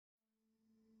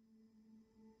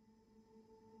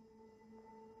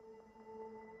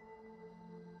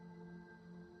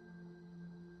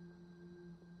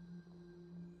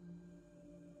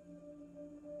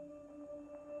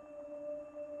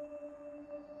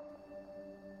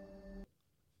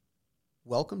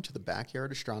Welcome to the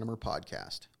Backyard Astronomer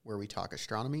podcast, where we talk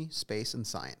astronomy, space, and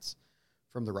science.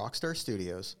 From the Rockstar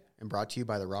Studios, and brought to you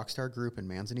by the Rockstar Group and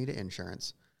Manzanita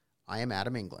Insurance, I am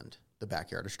Adam England, the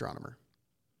Backyard Astronomer.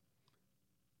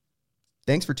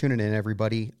 Thanks for tuning in,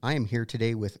 everybody. I am here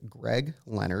today with Greg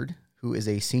Leonard, who is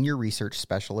a senior research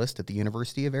specialist at the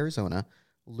University of Arizona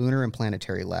Lunar and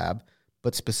Planetary Lab,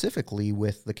 but specifically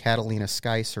with the Catalina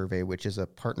Sky Survey, which is a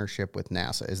partnership with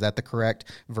NASA. Is that the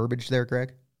correct verbiage there,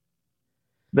 Greg?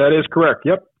 That is correct.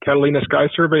 Yep. Catalina Sky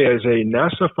Survey is a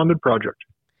NASA-funded project.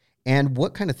 And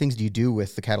what kind of things do you do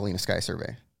with the Catalina Sky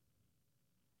Survey?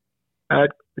 At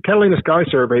the Catalina Sky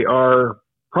Survey, our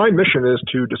prime mission is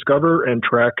to discover and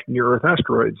track near-Earth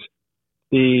asteroids,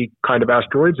 the kind of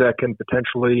asteroids that can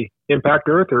potentially impact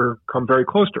Earth or come very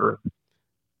close to Earth.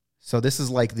 So this is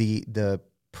like the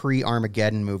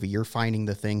pre-Armageddon movie. You're finding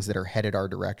the things that are headed our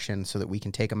direction so that we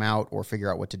can take them out or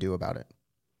figure out what to do about it.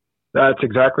 That's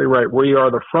exactly right. We are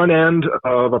the front end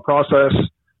of a process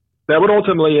that would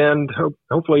ultimately end,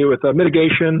 hopefully, with a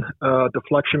mitigation,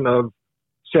 deflection of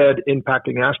said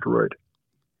impacting asteroid.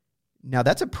 Now,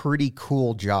 that's a pretty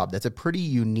cool job. That's a pretty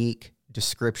unique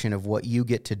description of what you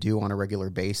get to do on a regular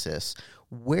basis.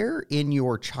 Where in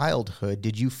your childhood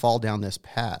did you fall down this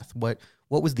path? What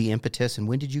was the impetus, and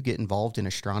when did you get involved in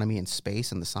astronomy and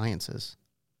space and the sciences?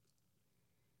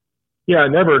 Yeah, I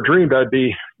never dreamed I'd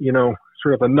be,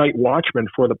 sort of a night watchman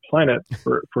for the planet,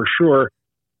 for sure.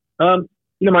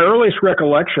 My earliest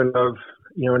recollection of,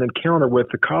 an encounter with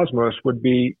the cosmos would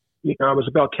be, I was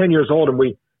about 10 years old and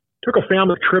we took a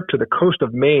family trip to the coast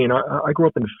of Maine. I grew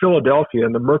up in Philadelphia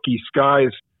and the murky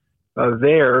skies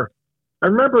there. I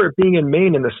remember it being in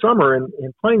Maine in the summer and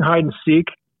playing hide and seek.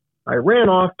 I ran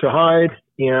off to hide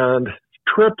and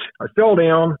tripped. I fell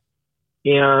down.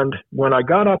 And when I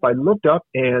got up, I looked up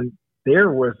and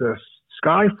there was a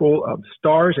sky full of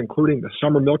stars, including the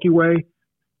summer Milky Way.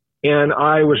 And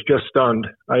I was just stunned.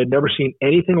 I had never seen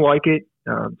anything like it.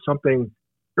 Something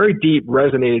very deep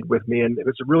resonated with me, and it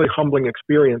was a really humbling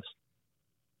experience.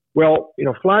 Well,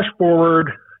 flash forward,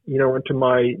 into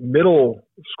my middle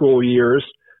school years,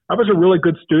 I was a really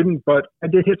good student, but I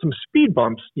did hit some speed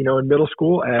bumps, in middle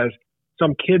school, as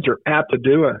some kids are apt to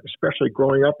do, especially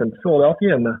growing up in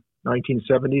Philadelphia in the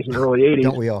 1970s and early 80s.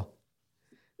 Don't we all?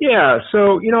 Yeah.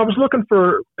 So, I was looking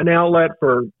for an outlet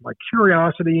for my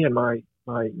curiosity and my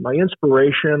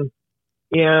inspiration.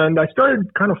 And I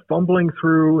started kind of fumbling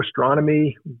through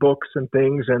astronomy books and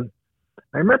things. And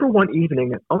I remember one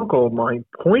evening, an uncle of mine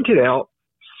pointed out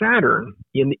Saturn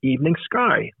in the evening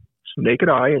sky, just naked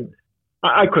eye. And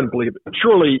I couldn't believe it.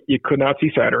 Surely you could not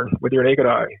see Saturn with your naked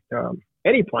eye.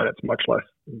 Any planets, much less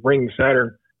ring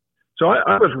Saturn. So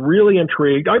I was really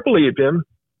intrigued. I believed him.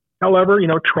 However,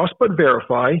 trust but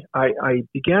verify. I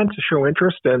began to show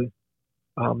interest, and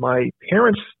my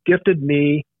parents gifted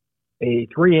me a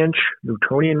 3-inch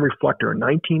Newtonian reflector in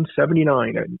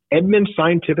 1979, an Edmund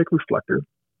scientific reflector.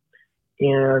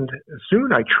 And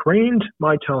soon I trained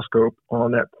my telescope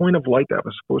on that point of light that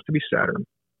was supposed to be Saturn.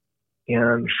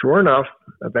 And sure enough,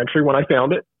 eventually when I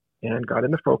found it and got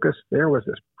into focus, there was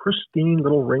this pristine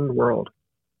little ringed world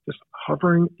just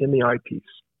hovering in the eyepiece.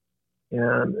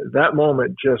 And that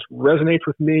moment just resonates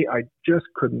with me. I just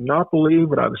could not believe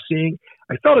what I was seeing.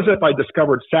 I felt as if I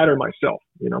discovered Saturn myself,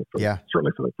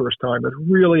 certainly for the first time. It was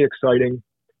really exciting.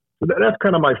 So that's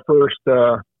kind of my first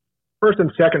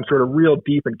and second sort of real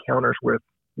deep encounters with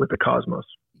the cosmos.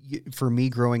 For me,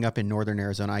 growing up in northern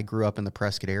Arizona, I grew up in the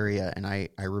Prescott area, and I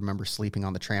remember sleeping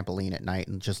on the trampoline at night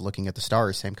and just looking at the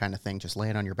stars, same kind of thing, just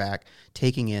laying on your back,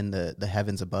 taking in the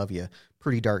heavens above you.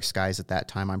 Pretty dark skies at that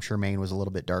time. I'm sure Maine was a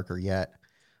little bit darker yet.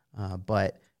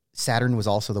 But Saturn was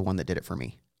also the one that did it for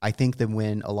me. I think that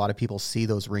when a lot of people see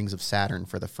those rings of Saturn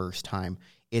for the first time,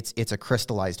 it's a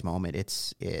crystallized moment.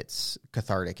 It's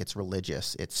cathartic. It's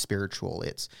religious. It's spiritual.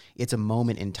 It's a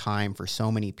moment in time for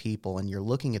so many people. And you're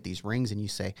looking at these rings and you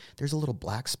say, there's a little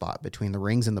black spot between the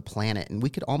rings and the planet, and we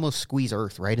could almost squeeze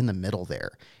Earth right in the middle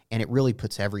there. And it really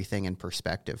puts everything in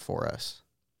perspective for us.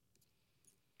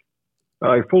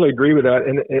 I fully agree with that,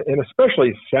 and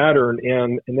especially Saturn,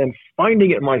 and then finding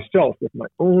it myself with my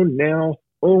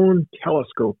own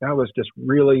telescope. That was just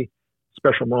really a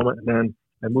special moment. And then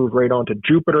I moved right on to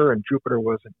Jupiter, and Jupiter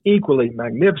was an equally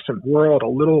magnificent world, a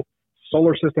little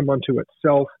solar system unto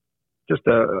itself. Just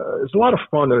it was a lot of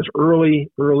fun. Those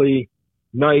early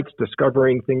nights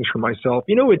discovering things for myself.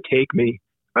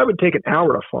 I would take an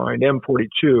hour to find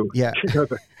M42. Yeah.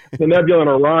 The nebula in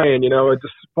Orion,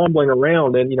 just fumbling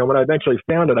around. And, when I eventually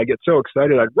found it, I get so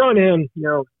excited. I'd run in,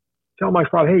 tell my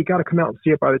father, hey, you got to come out and see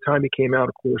it. By the time he came out,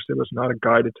 of course, it was not a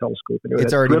guided telescope. And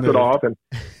it's already drifted off. And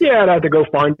yeah, I'd have to go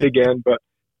find it again. But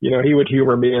he would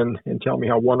humor me and tell me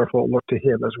how wonderful it looked to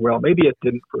him as well. Maybe it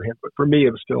didn't for him, but for me,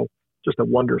 it was still just a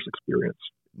wondrous experience.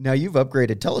 Now, you've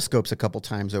upgraded telescopes a couple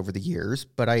times over the years,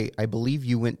 but I believe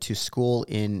you went to school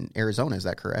in Arizona. Is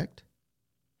that correct?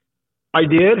 I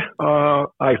did.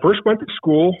 I first went to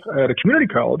school at a community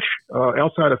college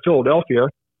outside of Philadelphia.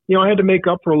 I had to make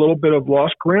up for a little bit of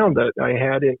lost ground that I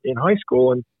had in high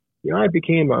school. And, I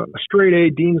became a straight A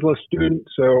Dean's List student.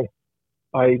 So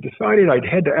I decided I'd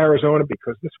head to Arizona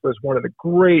because this was one of the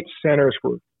great centers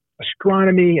for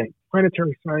astronomy and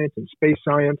planetary science and space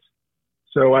science.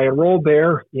 So I enrolled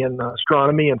there in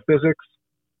astronomy and physics.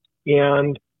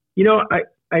 And,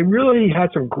 I really had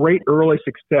some great early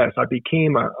success. I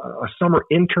became a summer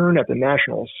intern at the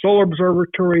National Solar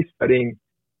Observatory studying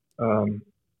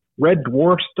red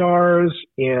dwarf stars,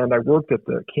 and I worked at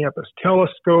the campus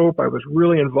telescope. I was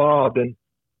really involved, and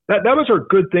that was a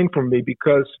good thing for me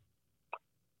because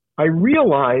I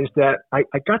realized that I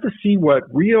got to see what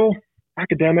real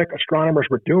academic astronomers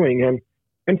were doing.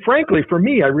 And frankly, for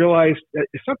me, I realized that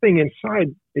something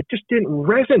inside, it just didn't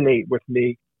resonate with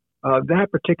me, that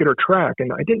particular track.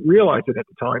 And I didn't realize it at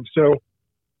the time. So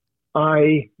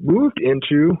I moved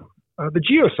into the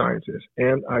geosciences,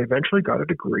 and I eventually got a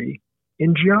degree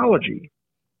in geology.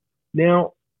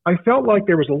 Now, I felt like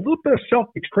there was a little bit of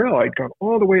self-betrayal. I'd gone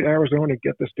all the way to Arizona to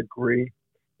get this degree,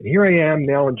 and here I am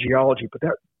now in geology, but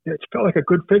it felt like a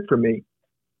good fit for me.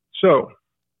 So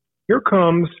here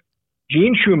comes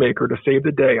Gene Shoemaker to save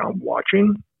the day. I'm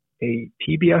watching a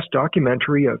PBS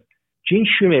documentary of Gene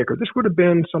Shoemaker. This would have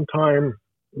been sometime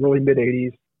early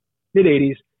mid-80s.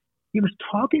 He was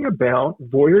talking about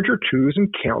Voyager 2's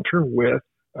encounter with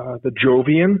the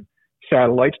Jovian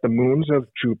satellites, the moons of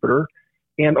Jupiter,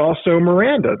 and also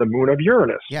Miranda, the moon of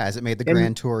Uranus. Yeah, as it made the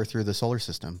grand tour through the solar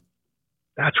system.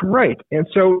 That's right. And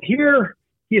so here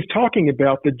he is talking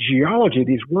about the geology of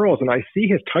these worlds, and I see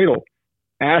his title,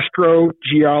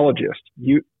 Astrogeologist,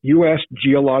 U.S.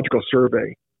 Geological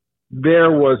Survey.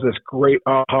 There was this great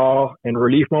aha and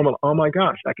relief moment. Oh my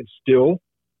gosh, I can still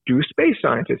do space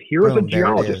sciences. Here is a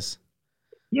geologist.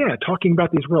 Yeah, talking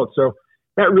about these worlds. So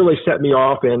that really set me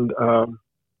off, and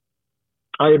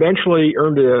I eventually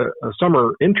earned a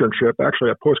summer internship, actually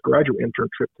a postgraduate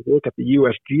internship, to work at the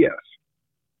USGS.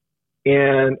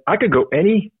 And I could go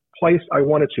any place I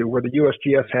wanted to where the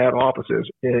USGS had offices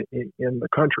in the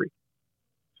country.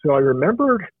 So I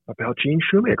remembered about Gene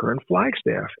Shoemaker in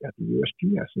Flagstaff at the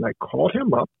USGS, and I called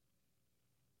him up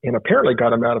and apparently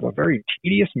got him out of a very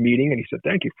tedious meeting. And he said,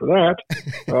 "Thank you for that.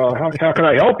 How can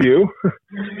I help you?"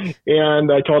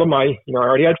 And I told him I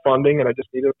already had funding and I just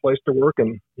needed a place to work.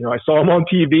 And, I saw him on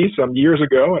TV some years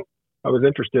ago and I was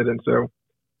interested. And so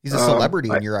he's a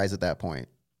celebrity in your eyes at that point.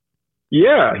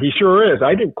 Yeah, he sure is.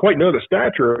 I didn't quite know the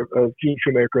stature of Gene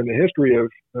Shoemaker and the history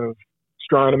of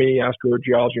astronomy,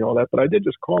 astrogeology, and all that, but I did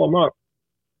just call him up.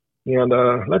 And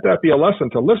let that be a lesson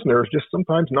to listeners. Just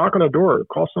sometimes knock on a door,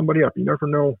 call somebody up. You never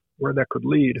know where that could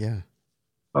lead. Yeah.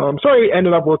 So I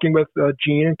ended up working with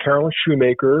Gene and Carolyn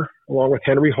Shoemaker, along with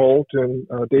Henry Holt and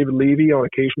David Levy on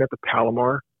occasion at the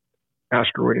Palomar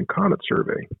Asteroid and Comet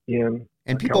Survey in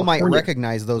And people might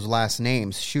recognize those last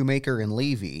names, Shoemaker and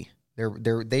Levy.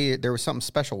 There was something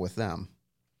special with them.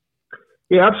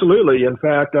 Yeah, absolutely. In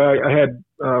fact, I had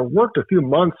worked a few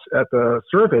months at the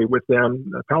survey with them,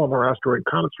 the Palomar Asteroid and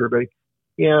Comet Survey,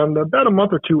 and about a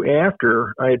month or two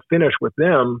after I had finished with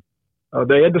them,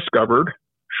 they had discovered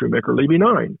Shoemaker-Levy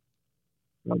 9,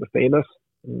 the famous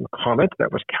comet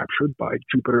that was captured by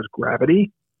Jupiter's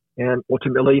gravity and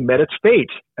ultimately met its fate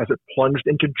as it plunged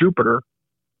into Jupiter,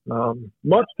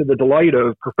 much to the delight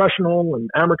of professional and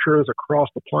amateurs across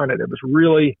the planet.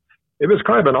 It was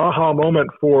kind of an aha moment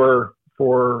for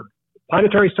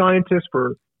planetary scientists,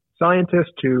 for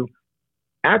scientists to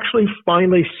actually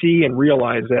finally see and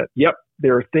realize that, yep,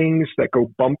 there are things that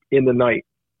go bump in the night.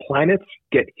 Planets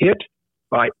get hit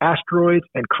by asteroids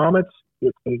and comets.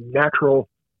 It's a natural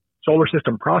solar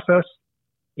system process.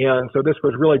 And so this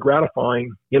was really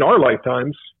gratifying in our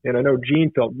lifetimes. And I know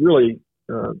Gene felt really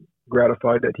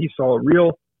gratified that he saw a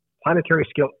real planetary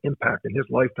scale impact in his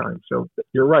lifetime. So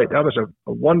you're right. That was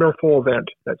a wonderful event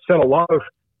that set a lot of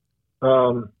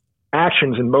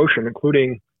actions in motion,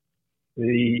 including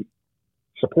the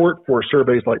support for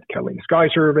surveys like the Catalina Sky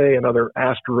Survey and other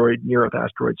near-Earth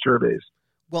asteroid surveys.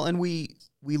 Well, and we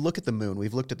look at the moon.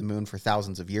 We've looked at the moon for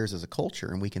thousands of years as a culture,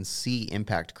 and we can see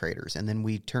impact craters. And then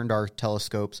we turned our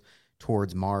telescopes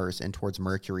towards Mars and towards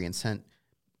Mercury and sent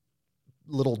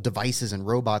little devices and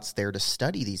robots there to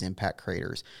study these impact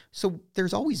craters. So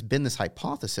there's always been this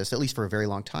hypothesis, at least for a very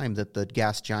long time, that the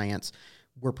gas giants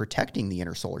were protecting the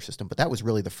inner solar system. But that was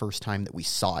really the first time that we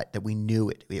saw it, that we knew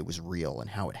it was real and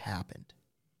how it happened.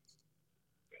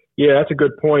 Yeah, that's a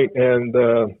good point. And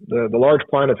the large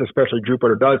planets, especially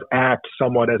Jupiter, does act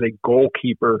somewhat as a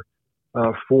goalkeeper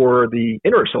for the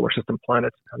inner solar system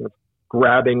planets, kind of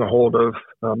grabbing a hold of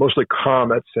mostly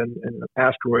comets and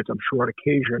asteroids, I'm sure, on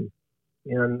occasion,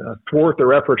 and thwart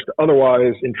their efforts to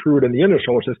otherwise intrude in the inner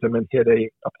solar system and hit a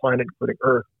planet, including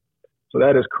Earth. So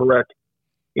that is correct.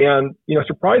 And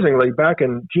surprisingly, back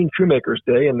in Gene Shoemaker's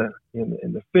day, in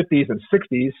the 50s and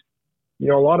 60s,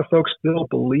 a lot of folks still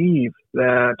believe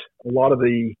that a lot of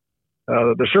the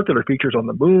circular features on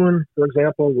the moon, for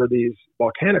example, were these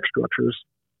volcanic structures.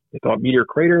 They thought Meteor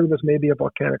Crater was maybe a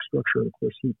volcanic structure. And of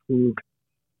course, he proved,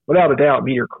 without a doubt,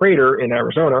 Meteor Crater in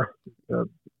Arizona, a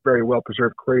very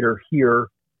well-preserved crater here,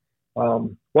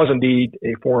 was indeed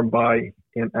formed by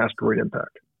an asteroid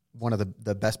impact. One of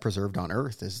the best preserved on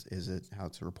Earth, is it how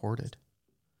it's reported?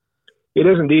 It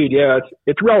is indeed, yeah.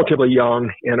 It's relatively young,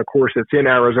 and of course it's in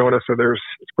Arizona, so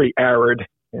it's pretty arid,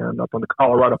 and up on the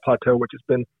Colorado Plateau, which has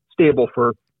been stable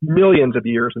for millions of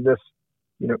years, and this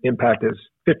impact is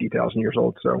 50,000 years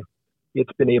old, so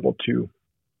it's been able to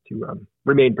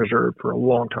remain preserved for a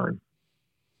long time.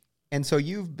 And so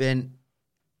you've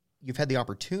had the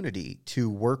opportunity to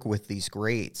work with these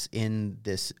greats in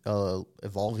this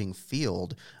evolving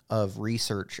field of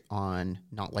research on,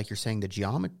 not like you're saying the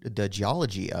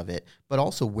geology of it, but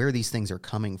also where these things are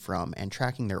coming from and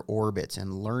tracking their orbits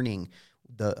and learning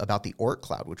about the Oort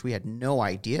cloud, which we had no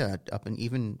idea and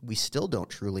even we still don't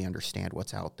truly understand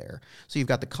what's out there. So you've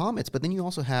got the comets, but then you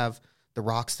also have the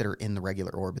rocks that are in the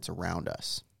regular orbits around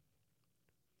us.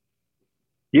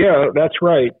 Yeah, that's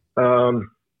right.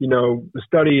 The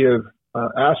study of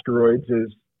asteroids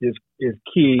is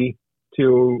key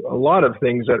to a lot of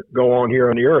things that go on here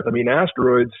on the Earth. I mean,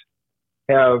 asteroids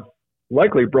have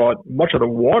likely brought much of the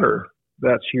water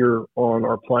that's here on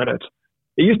our planet.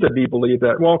 It used to be believed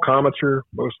that, well, comets are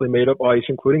mostly made of ice,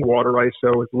 including water ice,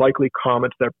 so it's likely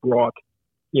comets that brought,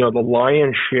 the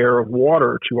lion's share of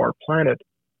water to our planet.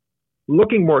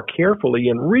 Looking more carefully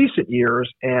in recent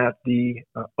years at the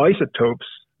isotopes,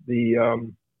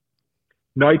 the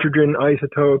nitrogen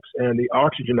isotopes and the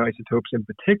oxygen isotopes in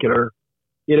particular,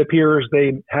 it appears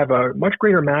they have a much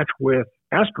greater match with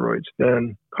asteroids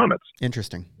than comets.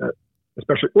 Interesting.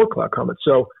 Especially Oort cloud comets.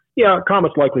 So, yeah,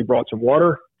 comets likely brought some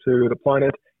water to the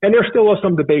planet. And there still is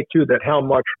some debate, too, that how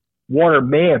much water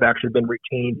may have actually been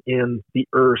retained in the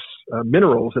Earth's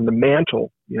minerals in the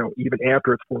mantle, even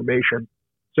after its formation.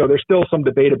 So there's still some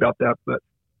debate about that, but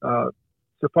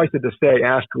suffice it to say,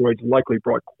 asteroids likely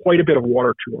brought quite a bit of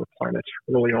water to our planet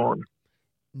early on.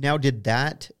 Now, did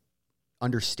that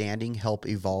understanding help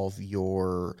evolve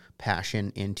your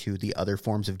passion into the other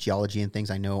forms of geology and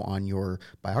things? I know on your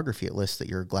biography it lists that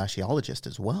you're a glaciologist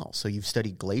as well. So you've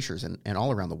studied glaciers and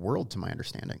all around the world, to my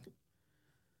understanding.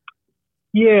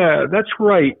 Yeah, that's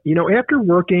right. After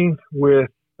working with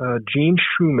Gene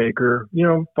Shoemaker,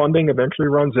 funding eventually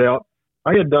runs out.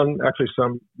 I had done actually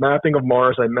some mapping of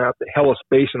Mars. I mapped the Hellas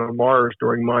Basin on Mars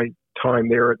during my time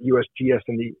there at USGS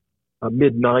in the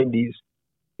mid-90s.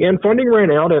 And funding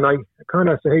ran out, and I kind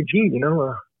of said, hey, Gene,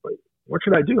 what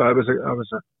should I do? I was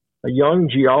a young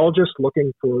geologist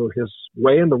looking for his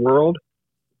way in the world.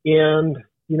 And,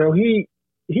 he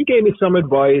gave me some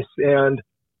advice. And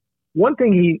one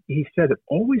thing he said that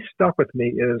always stuck with me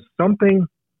is something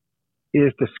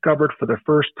is discovered for the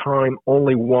first time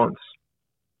only once.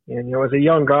 And, as a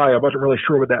young guy, I wasn't really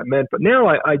sure what that meant. But now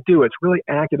I do. It's really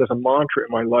acted as a mantra in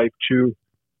my life to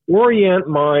orient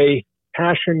my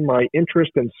passion, my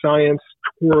interest in science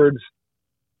towards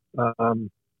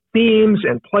themes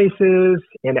and places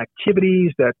and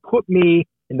activities that put me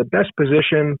in the best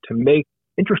position to make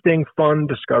interesting, fun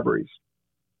discoveries.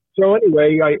 So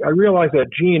anyway, I realized that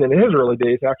Gene, in his early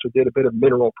days, actually did a bit of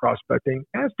mineral prospecting,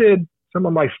 as did some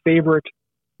of my favorite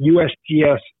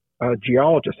USGS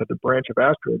geologists at the branch of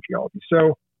astrogeology.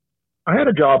 So I had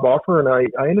a job offer, and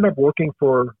I ended up working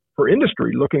for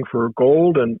industry, looking for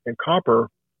gold and copper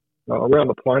around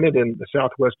the planet in the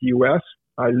southwest U.S.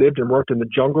 I lived and worked in the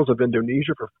jungles of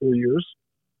Indonesia for 4 years.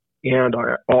 And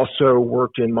I also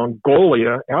worked in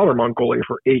Mongolia, outer Mongolia,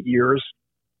 for 8 years.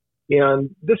 And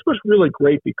this was really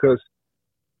great because,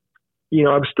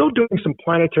 I was still doing some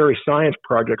planetary science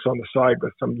projects on the side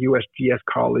with some USGS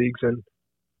colleagues.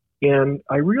 And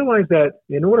I realized that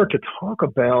in order to talk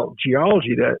about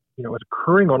geology that, is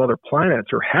occurring on other planets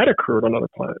or had occurred on other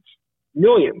planets,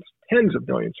 millions, tens of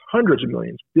millions, hundreds of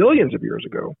millions, billions of years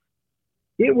ago,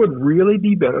 it would really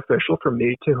be beneficial for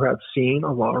me to have seen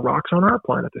a lot of rocks on our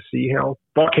planet, to see how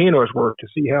volcanoes work, to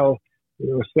see how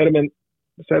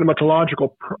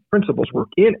sedimentological principles work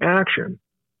in action.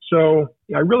 So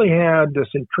I really had this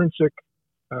intrinsic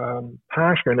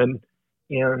passion,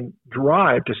 and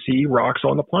drive to see rocks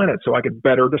on the planet so I could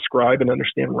better describe and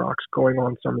understand rocks going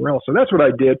on somewhere else. So that's what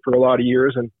I did for a lot of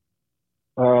years. And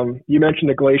you mentioned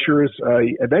the glaciers.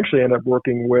 I eventually ended up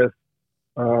working with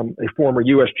a former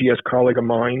USGS colleague of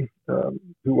mine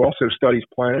who also studies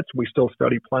planets. We still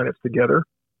study planets together,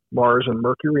 Mars and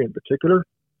Mercury in particular.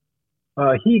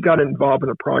 He got involved in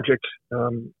a project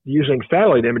using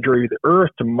satellite imagery of the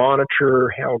Earth to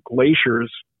monitor how glaciers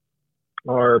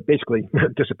are basically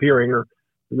disappearing or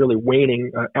really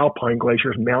waning, alpine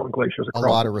glaciers, mountain glaciers across the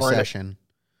planet. A lot of recession.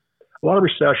 A lot of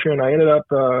recession. I ended up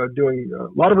doing a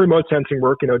lot of remote sensing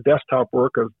work, desktop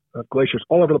work of glaciers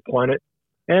all over the planet,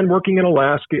 and working in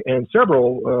Alaska and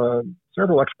several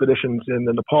expeditions in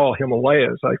the Nepal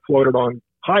Himalayas. I floated on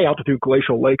high altitude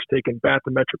glacial lakes, taking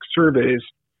bathymetric surveys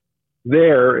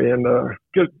there, and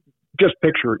just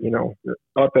picture,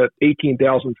 up at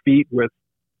 18,000 feet with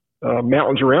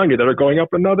mountains around you that are going up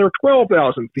another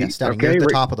 12,000 feet. Yeah, stunning. You're at the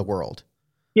top of the world.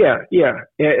 Yeah.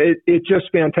 It's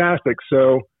just fantastic.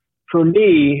 So for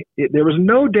me, there was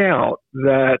no doubt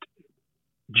that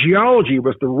geology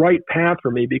was the right path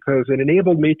for me because it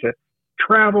enabled me to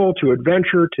travel, to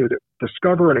adventure, to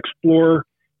discover and explore,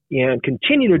 and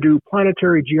continue to do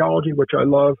planetary geology, which I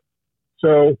love.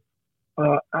 So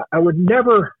I would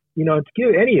never, to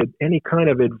give any kind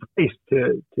of advice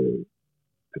to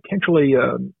potentially,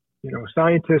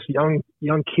 scientists,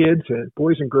 young kids,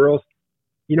 boys and girls,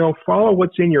 follow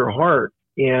what's in your heart,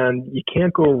 and you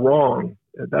can't go wrong.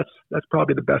 That's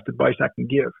probably the best advice I can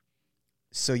give.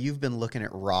 So you've been looking at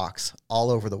rocks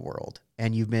all over the world,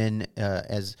 and you've been,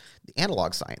 as the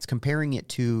analog science, comparing it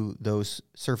to those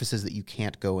surfaces that you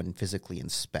can't go and physically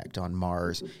inspect on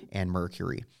Mars and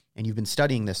Mercury. And you've been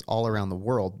studying this all around the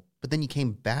world, but then you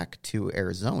came back to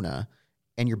Arizona,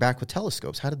 and you're back with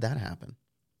telescopes. How did that happen?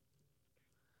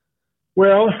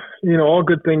 Well, all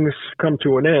good things come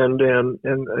to an end,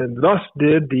 and thus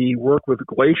did the work with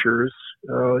glaciers.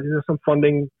 Some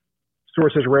funding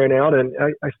sources ran out, and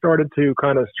I started to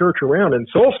kind of search around and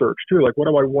soul search too. Like, what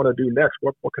do I want to do next?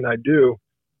 What can I do?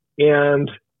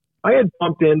 And I had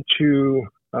bumped into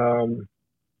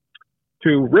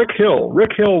Rick Hill.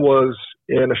 Rick Hill was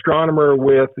an astronomer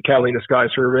with the Catalina Sky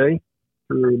Survey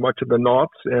through much of the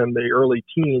noughts and the early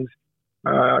teens.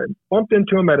 Bumped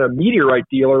into him at a meteorite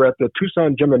dealer at the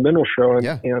Tucson Gem and Mineral Show,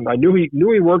 and I knew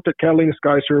he worked at Catalina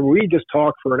Sky Survey. We just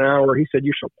talked for an hour. He said,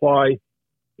 "You should apply."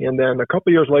 And then a couple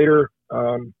of years later,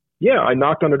 I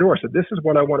knocked on the door. I said, "This is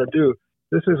what I want to do.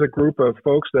 This is a group of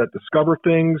folks that discover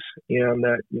things and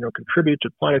that contribute to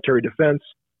planetary defense."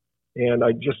 And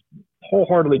I just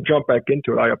wholeheartedly jumped back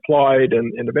into it. I applied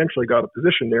and eventually got a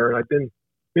position there. And I've been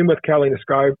with Catalina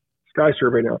Sky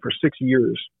Survey now for 6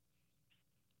 years.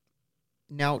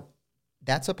 Now,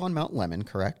 that's up on Mount Lemmon,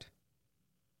 correct?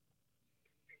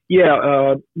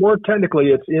 Yeah, more technically,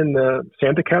 it's in the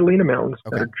Santa Catalina Mountains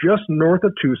that are just north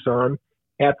of Tucson.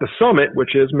 At the summit,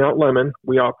 which is Mount Lemmon,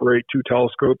 we operate 2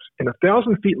 telescopes. And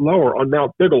 1,000 feet lower on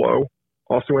Mount Bigelow,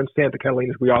 also in Santa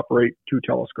Catalina, we operate 2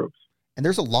 telescopes. And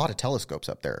there's a lot of telescopes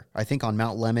up there. I think on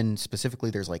Mount Lemmon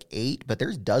specifically, there's like 8, but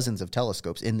there's dozens of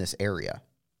telescopes in this area.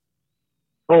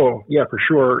 Oh, yeah, for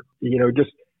sure.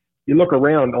 Just you look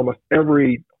around, almost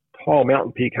every tall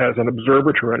mountain peak has an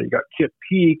observatory on it. You got Kitt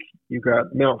Peak, you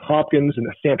got Mount Hopkins and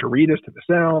the Santa Ritas to the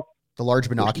south. The Large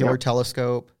Binocular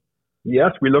Telescope.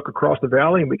 Yes, we look across the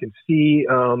valley and we can see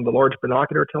the Large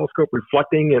Binocular Telescope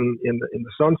reflecting in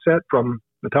the sunset from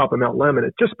the top of Mount Lemmon.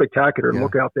 It's just spectacular to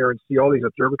look out there and see all these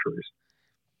observatories.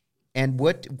 And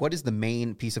what is the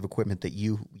main piece of equipment that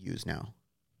you use now?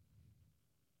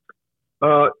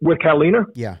 With Catalina?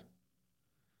 Yeah.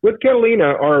 With Catalina,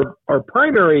 our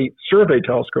primary survey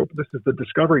telescope, this is the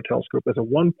Discovery Telescope, is a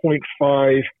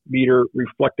 1.5 meter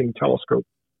reflecting telescope.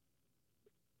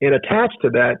 And attached to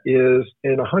that is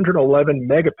an 111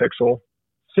 megapixel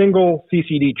single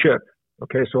CCD chip.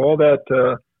 Okay, so all that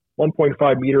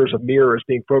 1.5 meters of mirror is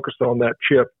being focused on that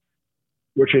chip,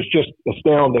 which is just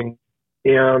astounding.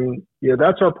 And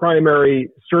that's our primary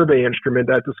survey instrument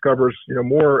that discovers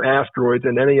more asteroids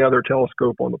than any other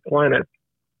telescope on the planet.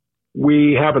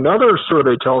 We have another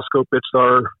survey telescope. It's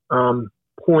our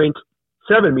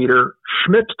 0.7 meter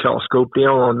Schmidt telescope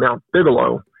down on Mount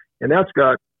Bigelow, and that's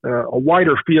got a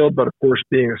wider field, but of course,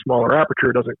 being a smaller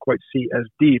aperture, it doesn't quite see as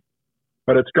deep.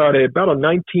 But it's got about a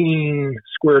 19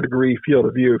 square degree field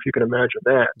of view, if you can imagine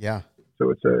that. Yeah. So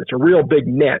it's a real big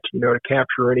net, to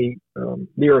capture any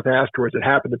near Earth asteroids that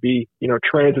happen to be,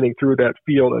 transiting through that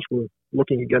field as we're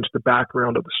looking against the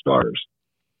background of the stars.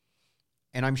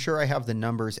 And I'm sure I have the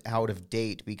numbers out of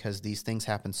date because these things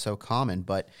happen so common,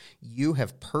 but you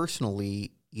have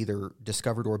personally either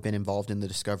discovered or been involved in the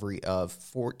discovery of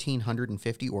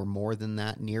 1,450 or more than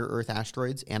that near-Earth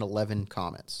asteroids and 11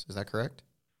 comets. Is that correct?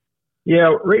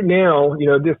 Yeah, right now,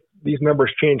 these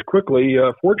numbers change quickly.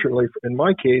 Fortunately, in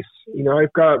my case,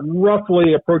 I've got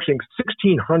roughly approaching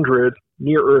 1,600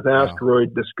 near-Earth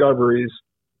asteroid discoveries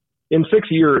in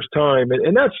 6 years' time.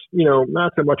 And that's,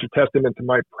 not so much a testament to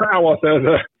my prowess as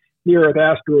a near-Earth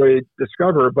asteroid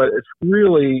discoverer, but it's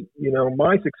really,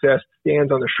 my success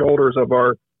stands on the shoulders of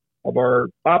our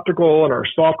optical and our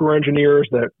software engineers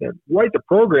that write the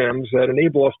programs that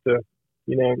enable us to,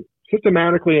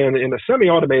 systematically and in a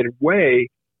semi-automated way,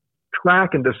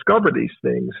 track and discover these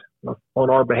things on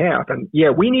our behalf. And yeah,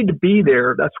 we need to be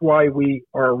there. That's why we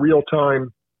are a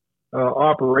real-time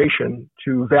operation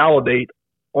to validate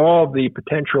all the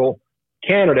potential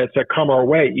candidates that come our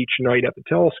way each night at the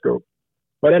telescope.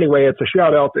 But anyway, it's a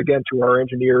shout out again to our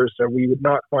engineers. We would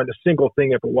not find a single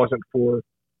thing if it wasn't for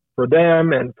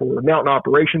them and for the mountain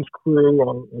operations crew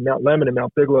on Mount Lemmon and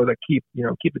Mount Bigelow that keep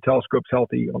the telescopes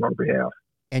healthy on our behalf.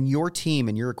 And your team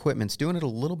and your equipment's doing it a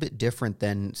little bit different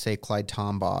than, say, Clyde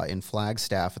Tombaugh in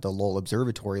Flagstaff at the Lowell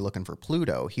Observatory looking for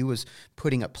Pluto. He was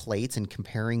putting up plates and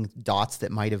comparing dots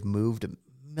that might have moved a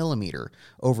millimeter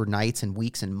over nights and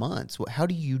weeks and months. How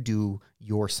do you do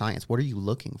your science? What are you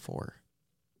looking for?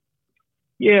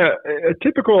 Yeah, a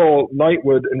typical night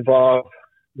would involve,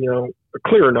 a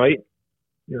clear night,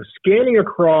 scanning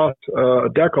across a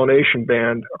declination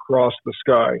band across the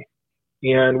sky.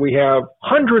 And we have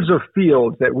hundreds of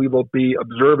fields that we will be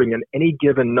observing in any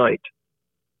given night.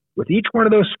 With each one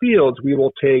of those fields, we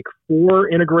will take 4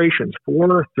 integrations,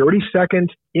 4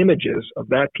 30-second images of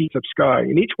that piece of sky.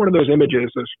 And each one of those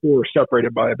images, those 4 are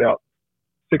separated by about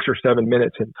 6 or 7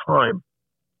 minutes in time.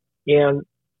 And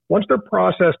once they're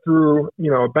processed through,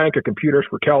 a bank of computers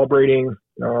for calibrating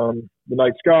the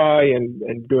night sky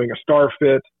and doing a star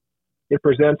fit, it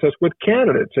presents us with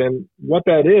candidates. And what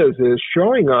that is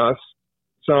showing us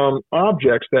some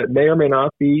objects that may or may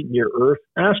not be near-Earth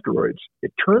asteroids.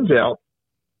 It turns out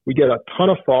we get a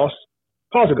ton of false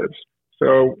positives.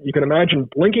 So you can imagine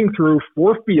blinking through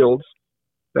 4 fields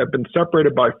that have been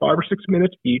separated by 5 or 6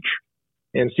 minutes each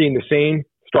and seeing the same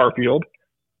star field.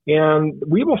 And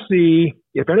we will see,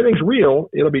 if anything's real,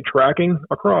 it'll be tracking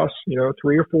across,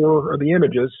 3 or 4 of the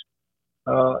images,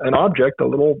 an object, a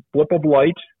little blip of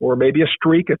light, or maybe a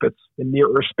streak. If it's in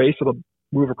near-Earth space, it'll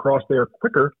move across there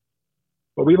quicker.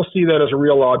 But we will see that as a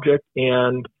real object.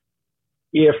 And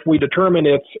if we determine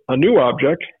it's a new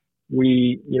object,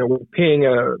 we ping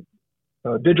a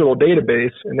digital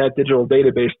database, and that digital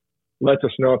database lets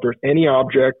us know if there's any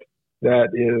object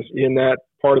that is in that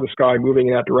part of the sky moving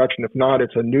in that direction. If not,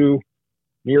 it's a new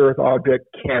near-Earth object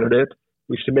candidate.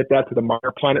 We submit that to the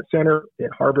Minor Planet Center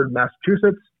at Harvard,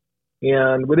 Massachusetts.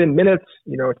 And within minutes,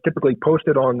 it's typically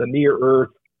posted on the near-Earth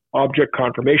object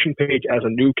confirmation page as a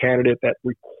new candidate that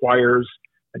requires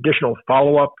additional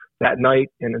follow-up that night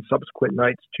and in subsequent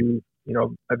nights to,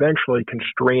 eventually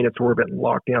constrain its orbit and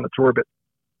lock down its orbit.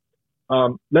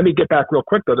 Let me get back real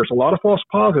quick, though. There's a lot of false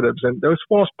positives, and those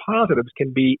false positives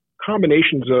can be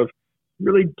combinations of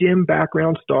really dim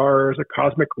background stars, a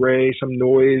cosmic ray, some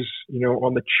noise,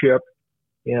 on the chip,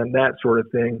 and that sort of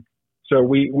thing. So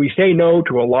we say no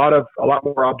to a lot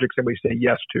more objects than we say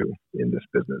yes to in this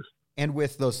business. And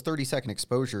with those 30-second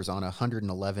exposures on a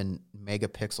 111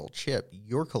 megapixel chip,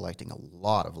 you're collecting a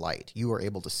lot of light. You are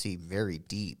able to see very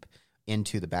deep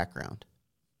into the background.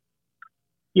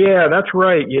 Yeah, that's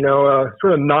right.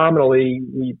 Sort of nominally,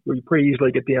 we pretty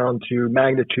easily get down to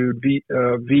magnitude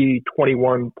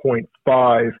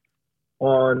V21.5.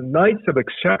 On nights of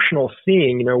exceptional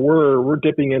seeing, we're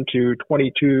dipping into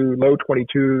 22, low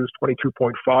 22s,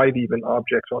 22.5 even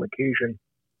objects on occasion.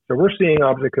 So we're seeing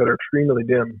objects that are extremely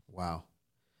dim. Wow.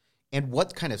 And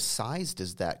what kind of size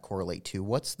does that correlate to?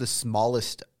 What's the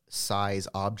smallest size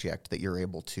object that you're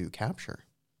able to capture?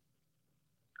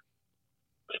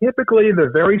 Typically, the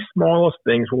very smallest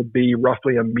things will be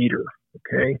roughly a meter,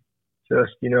 okay?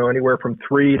 Just, anywhere from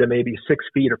 3 to maybe 6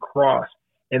 feet across.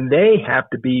 And they have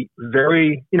to be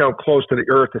very, close to the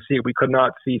Earth to see it. We could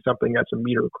not see something that's a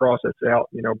meter across that's out,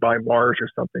 by Mars or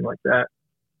something like that.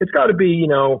 It's got to be,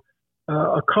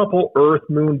 a couple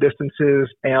Earth-Moon distances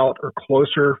out or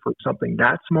closer for something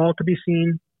that small to be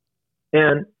seen.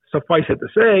 And suffice it to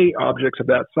say, objects of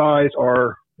that size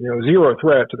are, zero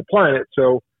threat to the planet.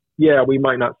 So, yeah, we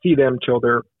might not see them till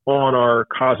they're on our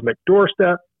cosmic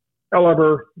doorstep.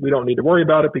 However, we don't need to worry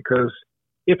about it because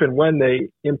if and when they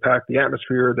impact the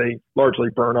atmosphere, they largely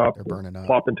burn up, They're burning up,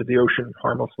 plop into the ocean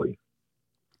harmlessly.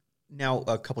 Now,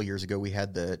 a couple years ago, we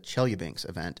had the Chelyabinsk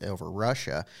event over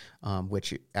Russia,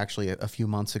 which actually a few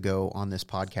months ago on this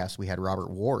podcast, we had Robert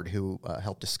Ward, who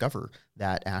helped discover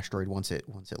that asteroid once it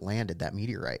landed, that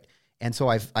meteorite. And so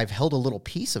I've held a little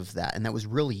piece of that, and that was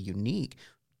really unique.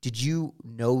 Did you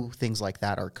know things like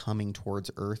that are coming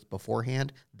towards Earth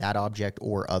beforehand, that object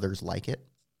or others like it?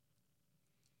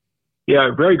 Yeah,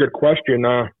 very good question.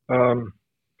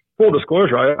 Full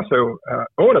disclosure, I also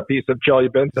own a piece of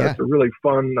Chelyabinsk. That's a really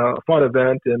fun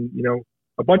event, and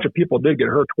a bunch of people did get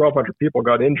hurt. 1,200 people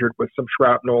got injured with some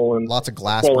shrapnel and lots of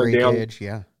glass breakage.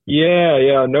 Down.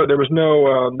 Yeah. No, there was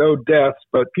no deaths,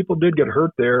 but people did get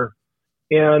hurt there.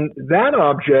 And that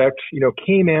object,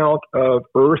 came out of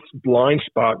Earth's blind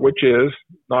spot, which is,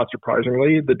 not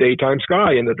surprisingly, the daytime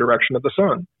sky in the direction of the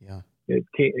sun. Yeah.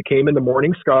 It came in the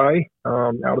morning sky,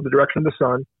 out of the direction of the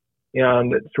sun,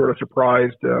 and it sort of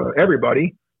surprised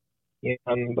everybody.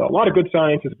 And a lot of good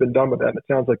science has been done with that. And it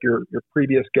sounds like your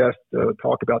previous guest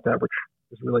talked about that, which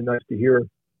is really nice to hear.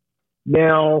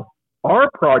 Now, our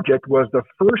project was the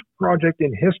first project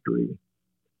in history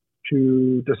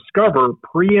to discover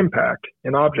pre-impact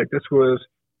an object. This was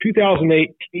 2008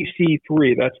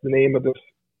 TC3. That's the name of this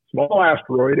small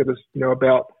asteroid. It was,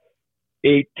 about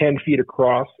 8-10 feet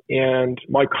across. And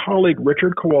my colleague,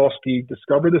 Richard Kowalski,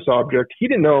 discovered this object. He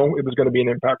didn't know it was going to be an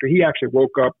impactor. He actually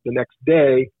woke up the next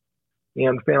day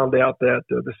and found out that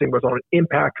this thing was on an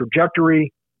impact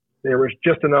trajectory. There was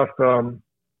just enough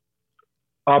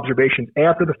observations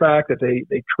after the fact that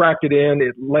they tracked it in.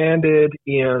 It landed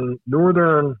in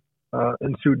northern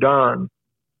in Sudan,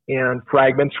 and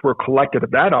fragments were collected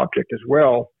of that object as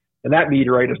well. And that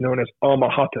meteorite is known as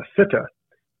Alma-Ata Sitta.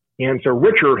 And so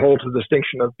Richard holds the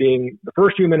distinction of being the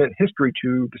first human in history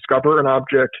to discover an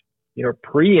object,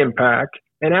 pre-impact,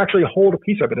 and actually hold a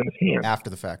piece of it in his hand. After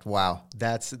the fact. Wow.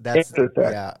 That's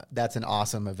an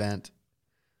awesome event.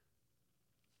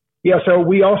 Yeah, so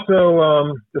we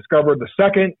also discovered the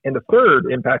second and the third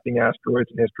impacting asteroids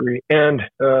in history. And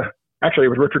actually, it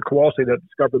was Richard Kowalski that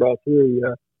discovered all three.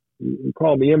 We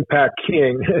call him the Impact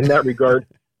King in that regard.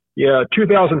 Yeah,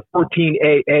 2014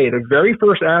 AA, the very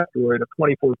first asteroid of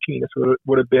 2014. This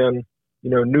would have been,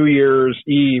 New Year's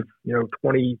Eve,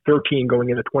 2013 going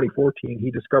into 2014.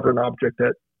 He discovered an object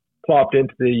that plopped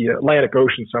into the Atlantic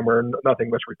Ocean somewhere, and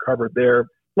nothing was recovered there.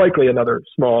 Likely another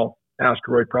small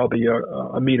asteroid, probably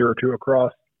a meter or two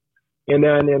across. And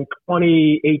then in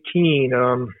 2018,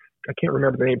 I can't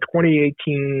remember the name,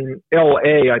 2018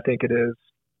 LA, I think it is.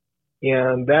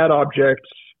 And that object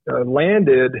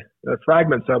landed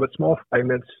fragments of it, small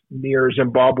fragments, near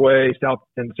Zimbabwe, South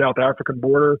African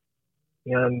border.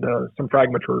 And some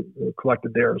fragments were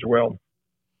collected there as well.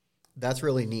 That's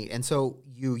really neat. And so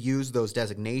you use those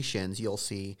designations, you'll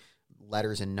see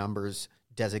letters and numbers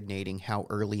designating how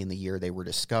early in the year they were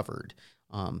discovered,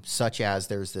 such as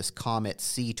there's this comet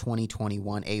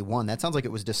C2021A1. That sounds like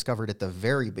it was discovered at the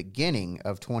very beginning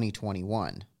of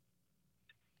 2021.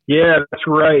 Yeah, that's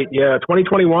right. Yeah,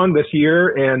 2021 this year,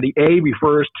 and the A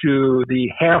refers to the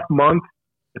half month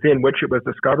within which it was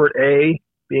discovered, A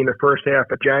being the first half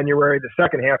of January. The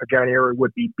second half of January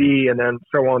would be B, and then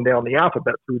so on down the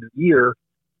alphabet through the year.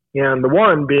 And the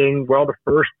one being, the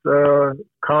first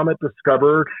comet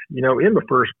discovered, in the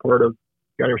first part of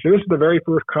January. So this is the very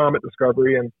first comet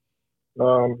discovery, and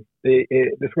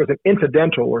this was an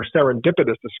incidental or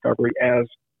serendipitous discovery, as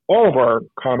all of our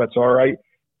comets are.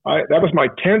 That was my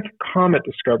 10th comet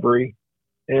discovery,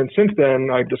 and since then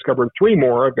I've discovered 3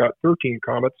 more. I've got 13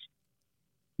 comets.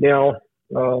 Now,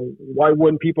 why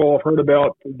wouldn't people have heard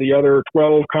about the other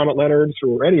 12 Comet Leonards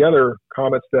or any other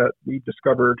comets that we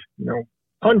discovered,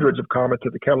 hundreds of comets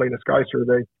at the Catalina Sky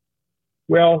Survey?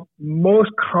 Well,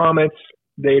 most comets,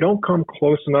 they don't come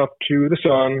close enough to the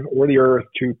sun or the Earth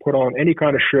to put on any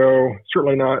kind of show,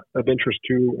 certainly not of interest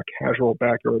to a casual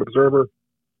backyard observer.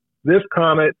 This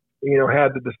comet,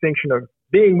 had the distinction of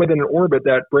being within an orbit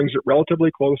that brings it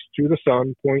relatively close to the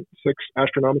sun, 0.6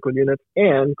 astronomical units,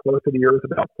 and close to the Earth,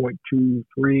 about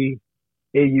 0.23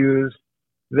 AUs,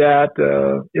 that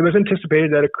it was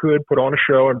anticipated that it could put on a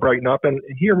show and brighten up. And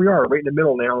here we are, right in the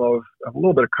middle now of a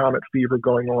little bit of comet fever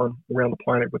going on around the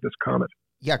planet with this comet.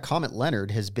 Yeah, Comet Leonard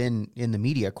has been in the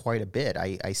media quite a bit.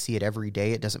 I see it every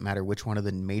day. It doesn't matter which one of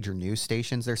the major news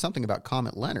stations. There's something about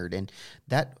Comet Leonard, and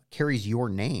that carries your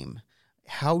name.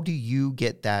 How do you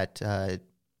get that?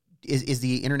 Is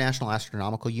the International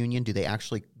Astronomical Union, do they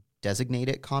actually designate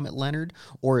it Comet Leonard,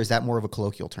 or is that more of a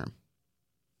colloquial term?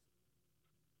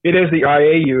 It is the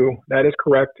IAU. That is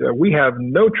correct. We have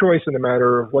no choice in the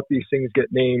matter of what these things get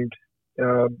named.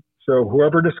 So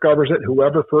whoever discovers it,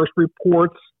 whoever first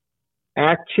reports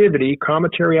activity,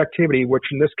 cometary activity, which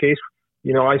in this case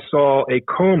I saw a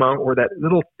coma, or that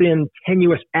little thin,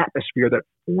 tenuous atmosphere that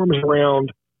forms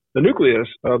around the nucleus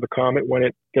of the comet when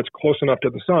it gets close enough to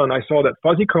the sun. I saw that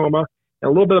fuzzy coma and a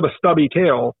little bit of a stubby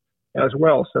tail as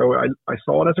well. So I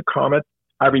saw it as a comet.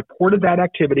 I reported that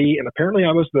activity, and apparently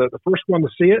I was the first one to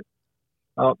see it.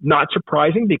 Not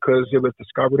surprising, because it was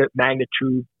discovered at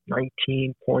magnitude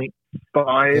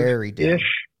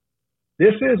 19.5-ish.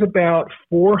 This is about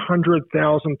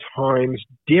 400,000 times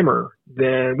dimmer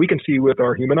than we can see with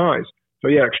our human eyes. So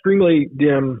yeah, extremely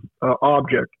dim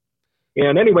object.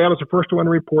 And anyway, I was the first one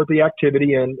to report the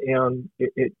activity, and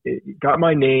it got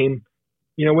my name.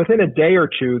 Within a day or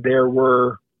two, there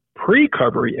were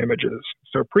pre-covery images.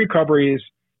 So pre-coveries,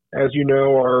 as you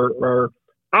know, are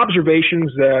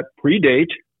observations that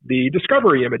predate the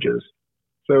discovery images.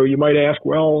 So you might ask,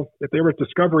 well, if there was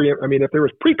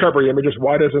pre-covery images,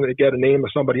 why doesn't it get a name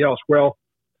of somebody else? Well,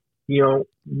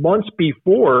 months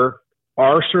before,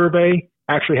 our survey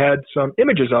actually had some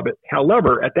images of it.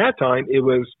 However, at that time, it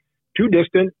was too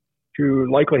distant to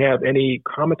likely have any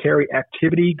cometary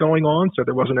activity going on, so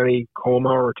there wasn't any coma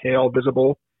or tail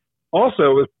visible. Also,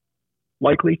 it was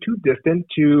likely too distant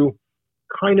to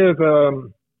kind of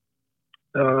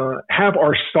have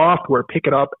our software pick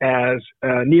it up as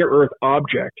a near-Earth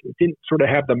object. It didn't sort of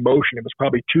have the motion. It was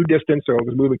probably too distant, so it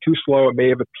was moving too slow. It may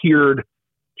have appeared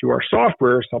to our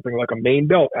software something like a main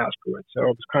belt asteroid, so it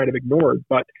was kind of ignored.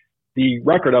 But the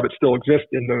record of it still exists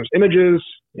in those images,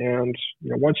 and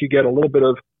once you get a little bit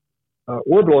of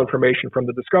orbital information from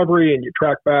the discovery and you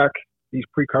track back, these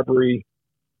pre-covery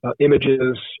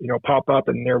images, pop up,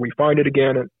 and there we find it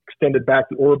again. It extended back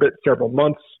the orbit several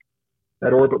months.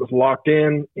 That orbit was locked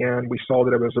in, and we saw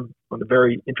that it was on a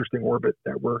very interesting orbit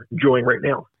that we're enjoying right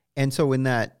now. And so in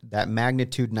that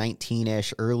magnitude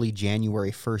 19-ish, early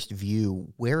January 1st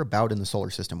view, where about in the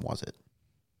solar system was it?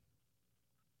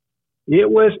 It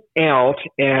was out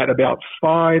at about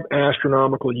 5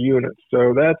 astronomical units.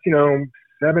 So that's,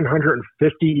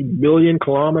 750 million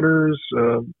kilometers,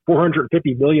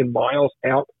 450 million miles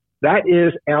out. That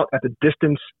is out at the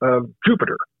distance of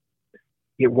Jupiter.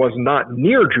 It was not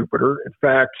near Jupiter. In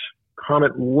fact,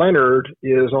 Comet Leonard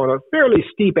is on a fairly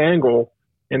steep angle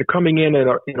and coming in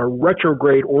a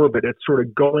retrograde orbit. It's sort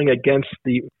of going against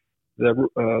the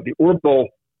orbital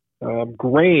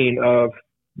grain of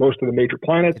most of the major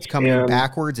planets. It's coming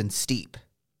backwards and steep.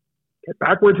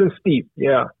 Backwards and steep,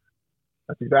 yeah.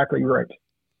 That's exactly right.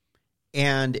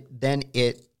 And then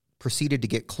it proceeded to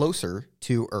get closer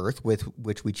to Earth, with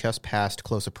which we just passed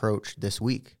close approach this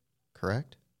week,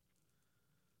 correct?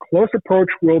 Close approach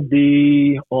will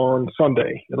be on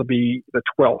Sunday. It'll be the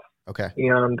 12th. Okay.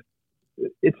 And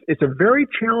it's a very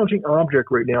challenging object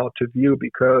right now to view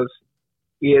because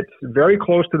it's very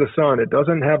close to the sun. It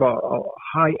doesn't have a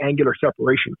high angular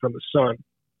separation from the sun.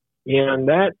 And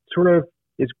that sort of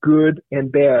is good and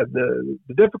bad. The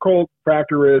difficult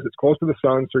factor is it's close to the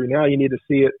sun, so now you need to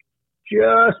see it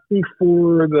just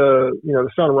before the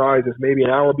sun rises, maybe an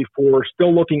hour before,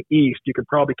 still looking east. You could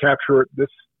probably capture it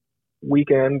this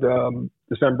weekend,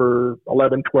 December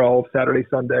 11, 12, Saturday,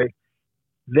 Sunday.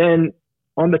 Then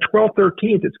on the 12th,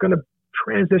 13th, it's going to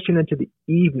transition into the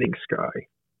evening sky.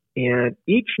 And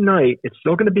each night, it's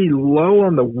still going to be low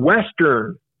on the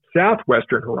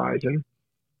southwestern horizon,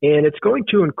 and it's going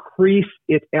to increase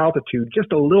its altitude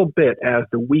just a little bit as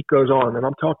the week goes on. And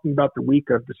I'm talking about the week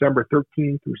of December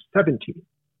 13 through 17.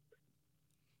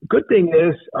 The good thing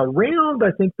is, around,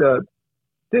 I think, the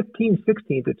 15th,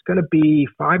 16th, it's going to be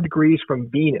 5 degrees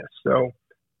from Venus. So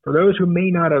for those who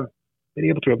may not have been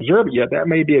able to observe it yet, that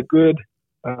may be a good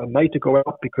night to go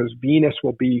out, because Venus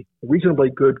will be a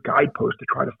reasonably good guidepost to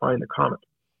try to find the comet.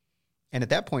 And at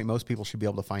that point, most people should be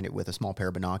able to find it with a small pair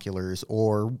of binoculars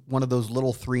or one of those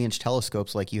little 3-inch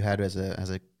telescopes like you had as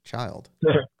a child.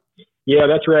 Yeah,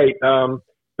 that's right.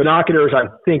 Binoculars, I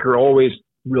think, are always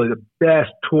really the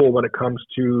best tool when it comes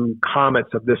to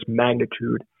comets of this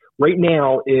magnitude. Right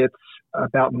now, it's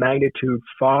about magnitude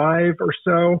 5 or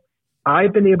so.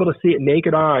 I've been able to see it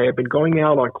naked eye. I've been going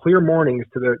out on clear mornings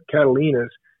to the Catalinas.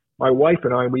 My wife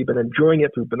and I, we've been enjoying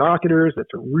it through binoculars.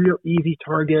 It's a real easy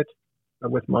target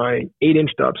with my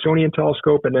 8-inch Dobsonian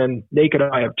telescope, and then naked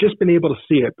eye. I've just been able to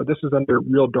see it, but this is under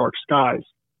real dark skies.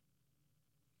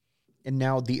 And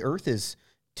now the Earth is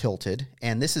tilted,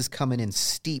 and this is coming in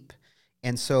steep.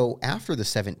 And so after the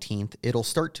 17th, it'll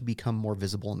start to become more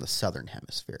visible in the southern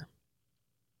hemisphere.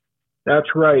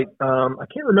 That's right. I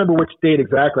can't remember which date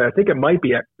exactly. I think it might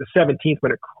be at the 17th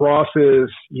when it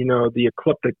crosses, the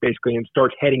ecliptic basically, and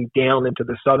starts heading down into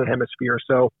the southern hemisphere.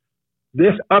 So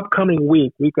this upcoming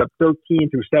week of 13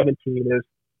 through 17, is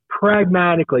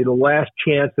pragmatically the last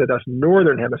chance that us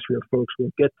northern hemisphere folks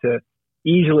will get to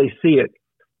easily see it.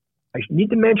 I need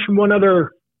to mention one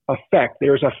other effect.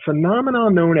 There's a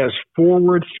phenomenon known as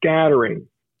forward scattering,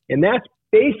 and that's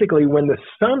basically when the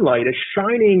sunlight is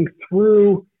shining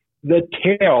through the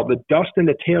tail, the dust in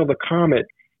the tail of the comet.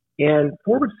 And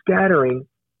forward scattering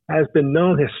has been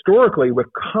known historically with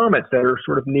comets that are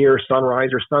sort of near sunrise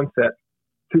or sunset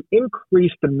to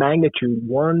increase the magnitude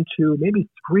 1, 2, maybe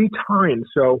 3 times.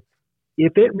 So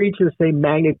if it reaches, say,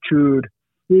 magnitude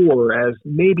 4, as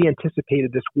maybe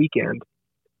anticipated this weekend,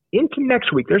 into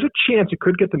next week, there's a chance it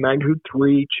could get to magnitude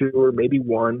 3, 2, or maybe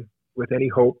 1 with any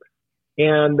hope.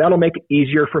 And that'll make it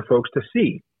easier for folks to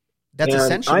see. That's and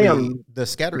essentially the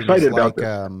scattering is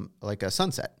like a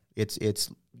sunset.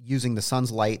 It's using the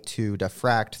sun's light to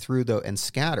diffract through and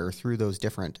scatter through those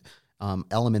different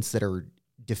elements that are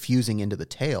diffusing into the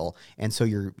tail, and so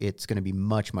it's going to be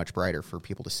much, much brighter for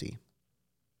people to see.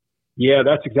 Yeah,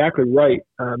 that's exactly right.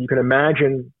 You can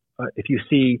imagine if you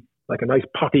see like a nice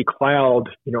puffy cloud,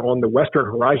 on the western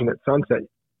horizon at sunset,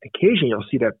 occasionally you'll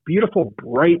see that beautiful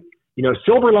bright,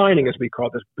 silver lining, as we call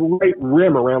it, this bright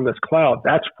rim around this cloud.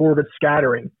 That's forward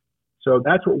scattering. So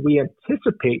that's what we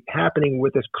anticipate happening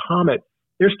with this comet.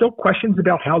 There's still questions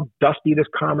about how dusty this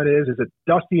comet is. Is it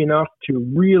dusty enough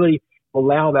to really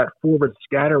allow that forward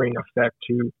scattering effect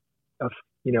to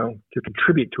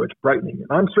contribute to its brightening?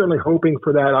 And I'm certainly hoping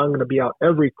for that. I'm going to be out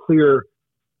every clear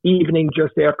evening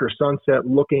just after sunset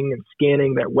looking and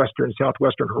scanning that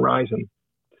southwestern horizon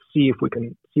to see if we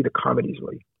can see the comet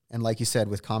easily. And like you said,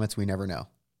 with comets, we never know.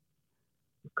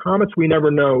 Comets, we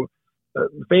never know.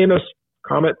 Famous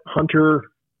comet hunter,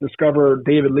 discoverer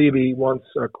David Levy once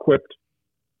quipped,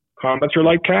 "Comets are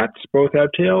like cats, both have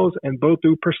tails and both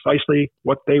do precisely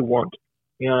what they want."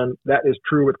 And that is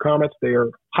true with comets. They are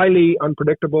highly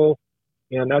unpredictable,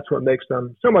 and that's what makes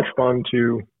them so much fun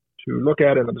to look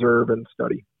at and observe and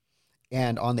study.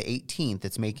 And on the 18th,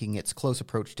 it's making its close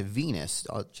approach to Venus,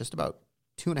 just about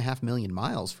 2.5 million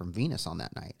miles from Venus on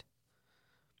that night.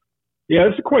 Yeah,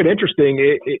 this is quite interesting.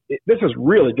 This is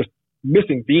really just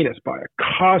missing Venus by a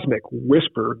cosmic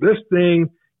whisper. This thing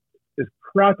is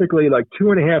practically like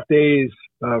 2.5 days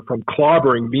from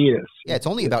clobbering Venus. Yeah, it's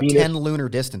only about 10 lunar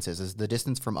distances is the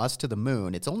distance from us to the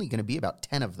moon. It's only going to be about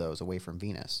 10 of those away from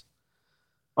Venus.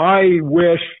 I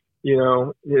wish,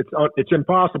 it's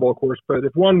impossible, of course, but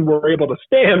if one were able to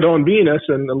stand on Venus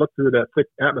and look through that thick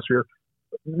atmosphere,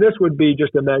 this would be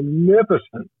just a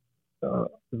magnificent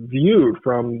view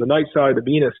from the night side of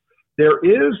Venus. There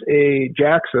is a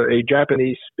JAXA, a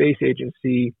Japanese space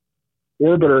agency,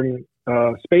 orbiting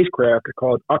spacecraft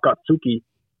called Akatsuki,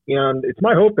 and it's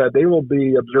my hope that they will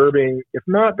be observing, if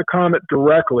not the comet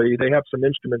directly, they have some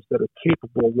instruments that are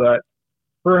capable of that.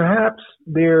 Perhaps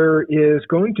there is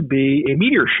going to be a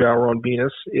meteor shower on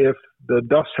Venus if the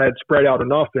dust had spread out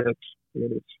enough in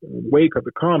its wake of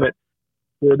the comet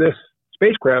for this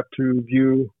spacecraft to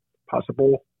view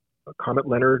possible comet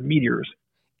Leonard meteors.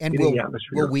 And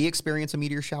will we experience a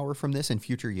meteor shower from this in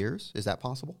future years? Is that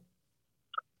possible?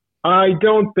 I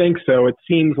don't think so. It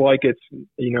seems like it's,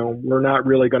 we're not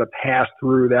really going to pass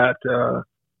through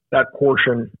that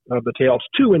portion of the tail. It's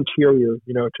too interior,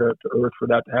 to Earth for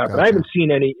that to happen. Gotcha. I haven't seen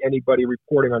anybody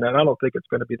reporting on that. I don't think it's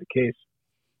going to be the case.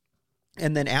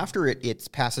 And then after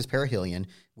it passes perihelion,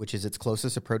 which is its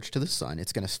closest approach to the sun,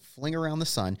 it's going to fling around the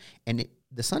sun, and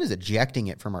the sun is ejecting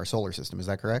it from our solar system. Is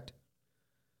that correct?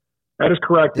 That is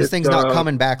correct. This thing's not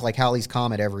coming back like Halley's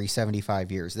Comet every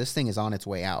 75 years. This thing is on its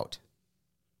way out.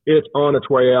 It's on its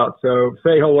way out. So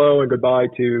say hello and goodbye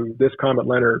to this comet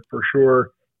Leonard for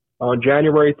sure. On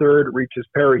January 3rd, it reaches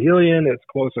perihelion, its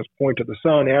closest point to the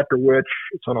sun, after which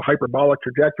it's on a hyperbolic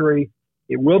trajectory.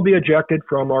 It will be ejected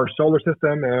from our solar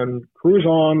system and cruise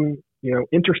on,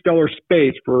 interstellar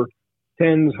space for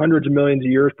tens, hundreds of millions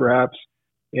of years perhaps,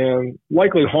 and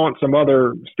likely haunt some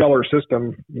other stellar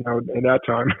system, in that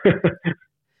time.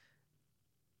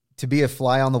 To be a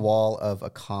fly on the wall of a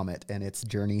comet and its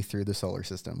journey through the solar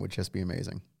system would just be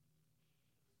amazing.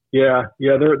 Yeah,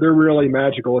 they're really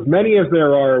magical. As many as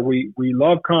there are, we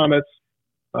love comets.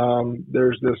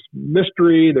 There's this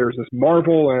mystery, there's this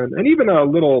marvel, and even a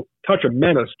little touch of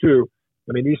menace too.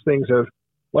 I mean, these things have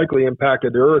likely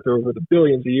impacted the Earth over the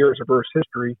billions of years of Earth's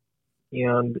history.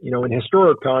 And, in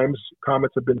historic times,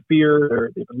 comets have been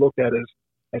feared. They've been looked at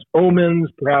as omens,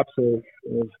 perhaps of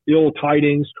ill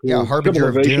tidings towards harbinger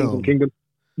of civilizations doom. and kingdoms.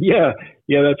 Yeah,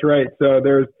 that's right. So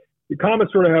there's the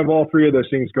comets sort of have all three of those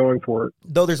things going for it.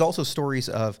 Though there's also stories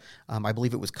of, I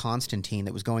believe it was Constantine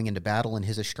that was going into battle, and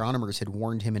his astronomers had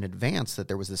warned him in advance that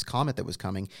there was this comet that was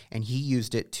coming, and he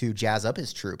used it to jazz up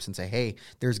his troops and say, hey,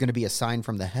 there's going to be a sign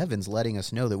from the heavens letting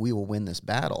us know that we will win this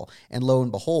battle. And lo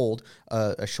and behold,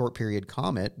 a short period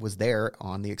comet was there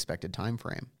on the expected time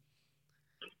frame.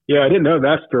 Yeah, I didn't know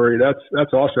that story.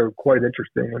 That's also quite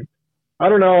interesting. And I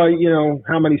don't know,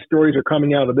 how many stories are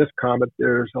coming out of this comet.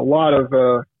 There's a lot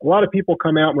of people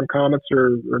come out when comets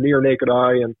are near naked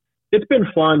eye, and it's been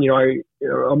fun.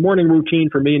 A morning routine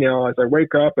for me now as I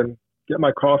wake up and get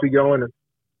my coffee going, and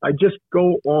I just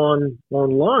go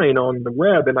online on the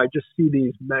web, and I just see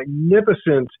these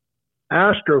magnificent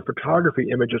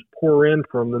astrophotography images pour in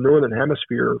from the northern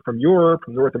hemisphere, from Europe,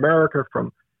 from North America,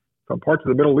 from parts of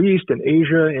the Middle East and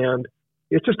Asia, and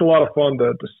it's just a lot of fun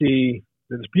to see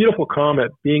this beautiful comet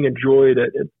being enjoyed at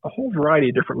a whole variety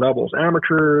of different levels,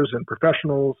 amateurs and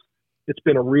professionals. It's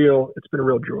been a real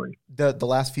joy. The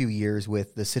last few years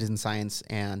with the citizen science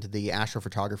and the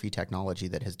astrophotography technology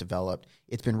that has developed,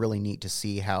 it's been really neat to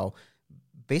see how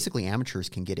basically amateurs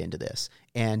can get into this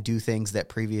and do things that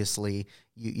previously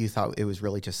you thought it was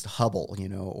really just Hubble,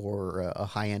 or a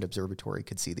high-end observatory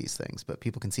could see these things, but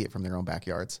people can see it from their own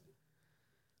backyards.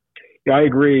 Yeah, I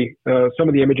agree. Some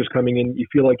of the images coming in, you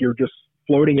feel like you're just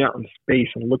floating out in space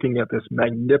and looking at this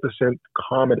magnificent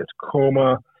comet. It's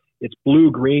coma, it's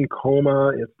blue-green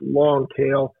coma, it's long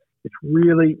tail. It's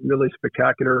really, really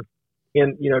spectacular.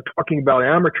 And, talking about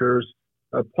amateurs,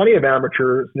 plenty of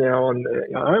amateurs now, and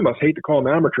I almost hate to call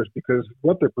them amateurs because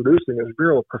what they're producing is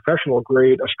real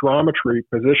professional-grade astrometry,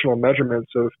 positional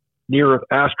measurements of near-Earth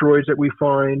asteroids that we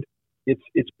find.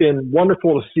 It's been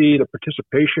wonderful to see the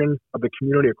participation of the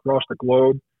community across the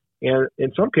globe. And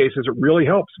in some cases, it really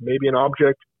helps. Maybe an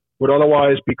object would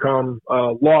otherwise become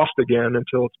lost again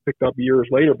until it's picked up years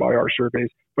later by our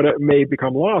surveys, but it may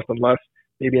become lost unless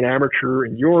maybe an amateur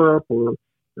in Europe or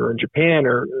in Japan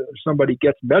or somebody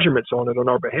gets measurements on it on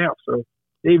our behalf. So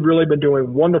they've really been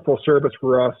doing wonderful service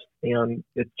for us, and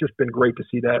it's just been great to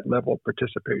see that level of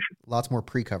participation. Lots more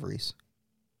pre-coveries.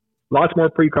 Lots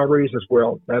more pre-coveries as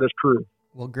well. That is true.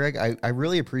 Well, Greg, I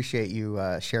really appreciate you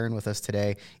sharing with us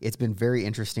today. It's been very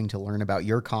interesting to learn about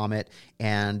your comet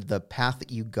and the path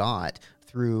that you got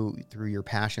through your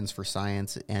passions for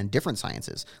science and different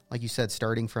sciences. Like you said,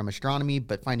 starting from astronomy,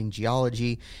 but finding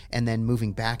geology, and then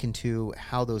moving back into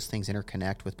how those things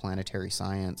interconnect with planetary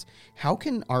science. How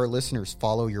can our listeners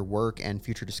follow your work and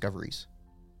future discoveries?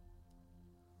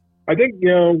 I think,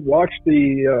 watch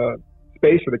the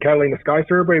space for the Catalina Sky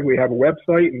Survey. We have a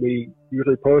website, and we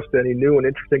usually post any new and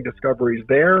interesting discoveries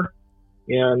there.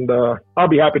 And I'll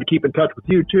be happy to keep in touch with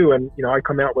you too. And I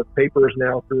come out with papers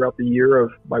now throughout the year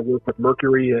of my work with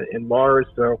Mercury and Mars,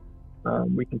 so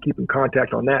we can keep in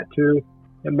contact on that too.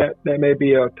 And that may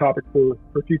be a topic for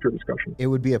future discussion. It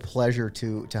would be a pleasure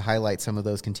to highlight some of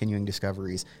those continuing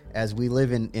discoveries. As we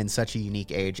live in such a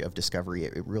unique age of discovery,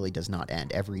 it really does not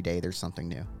end. Every day there's something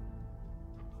new.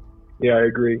 Yeah, I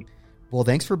agree. Well,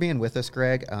 thanks for being with us,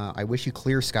 Greg. I wish you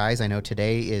clear skies. I know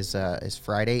today is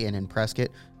Friday, and in Prescott,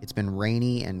 it's been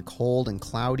rainy and cold and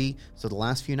cloudy. So the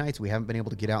last few nights, we haven't been able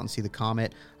to get out and see the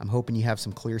comet. I'm hoping you have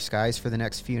some clear skies for the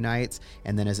next few nights.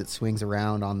 And then as it swings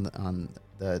around on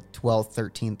the 12th,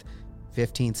 13th,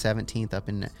 15th,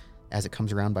 17th, as it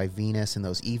comes around by Venus in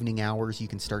those evening hours, you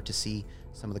can start to see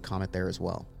some of the comet there as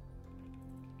well.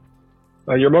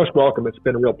 You're most welcome. It's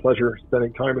been a real pleasure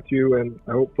spending time with you, and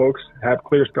I hope folks have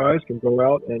clear skies, can go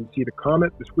out and see the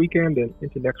comet this weekend and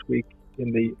into next week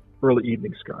in the early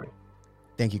evening sky.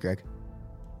 Thank you, Greg.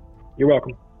 You're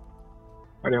welcome.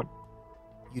 Bye now.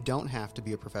 You don't have to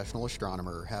be a professional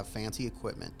astronomer or have fancy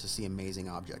equipment to see amazing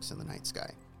objects in the night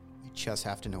sky. You just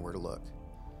have to know where to look.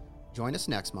 Join us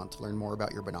next month to learn more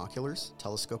about your binoculars,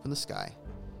 telescope in the sky,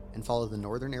 and follow the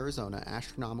Northern Arizona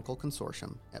Astronomical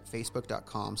Consortium at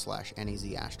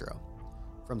facebook.com/NAZAstro.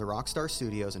 From the Rockstar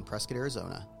Studios in Prescott,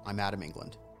 Arizona, I'm Adam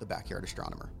England, the Backyard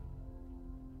Astronomer.